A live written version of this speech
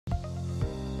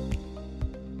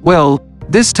Well,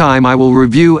 this time I will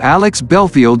review Alex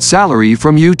Belfield's salary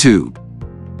from YouTube.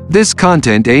 This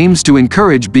content aims to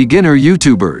encourage beginner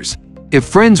YouTubers. If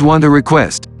friends want a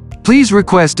request, please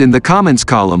request in the comments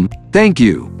column. Thank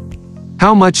you.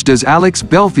 How much does Alex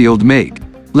Belfield make?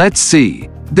 Let's see.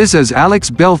 This is Alex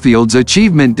Belfield's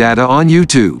achievement data on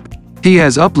YouTube. He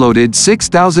has uploaded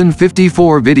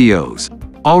 6,054 videos.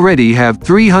 Already have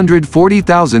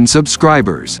 340,000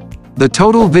 subscribers. The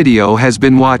total video has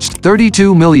been watched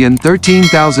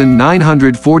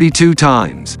 32,013,942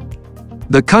 times.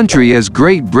 The country is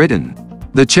Great Britain.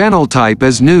 The channel type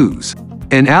is news.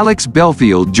 And Alex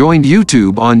Belfield joined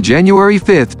YouTube on January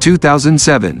 5,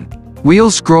 2007. We'll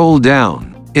scroll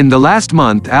down. In the last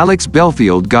month, Alex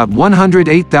Belfield got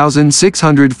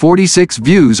 108,646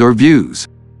 views.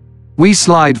 We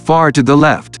slide far to the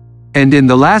left. And in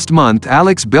the last month,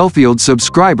 Alex Belfield's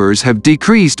subscribers have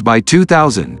decreased by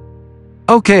 2,000.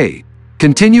 Okay,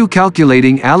 continue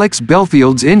calculating Alex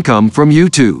Belfield's income from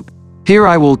YouTube. Here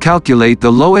I will calculate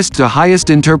the lowest to highest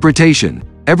interpretation,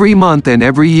 every month and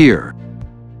every year.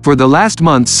 For the last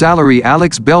month's salary,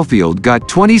 Alex Belfield got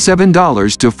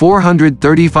 $27 to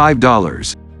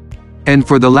 $435. And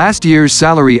for the last year's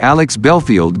salary, Alex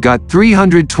Belfield got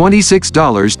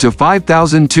 $326 to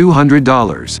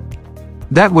 $5,200.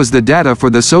 That was the data for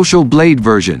the Social Blade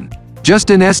version.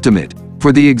 Just an estimate.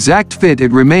 For the exact fit,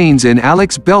 it remains in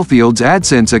Alex Belfield's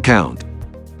AdSense account.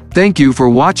 Thank you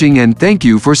for watching and thank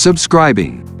you for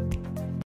subscribing.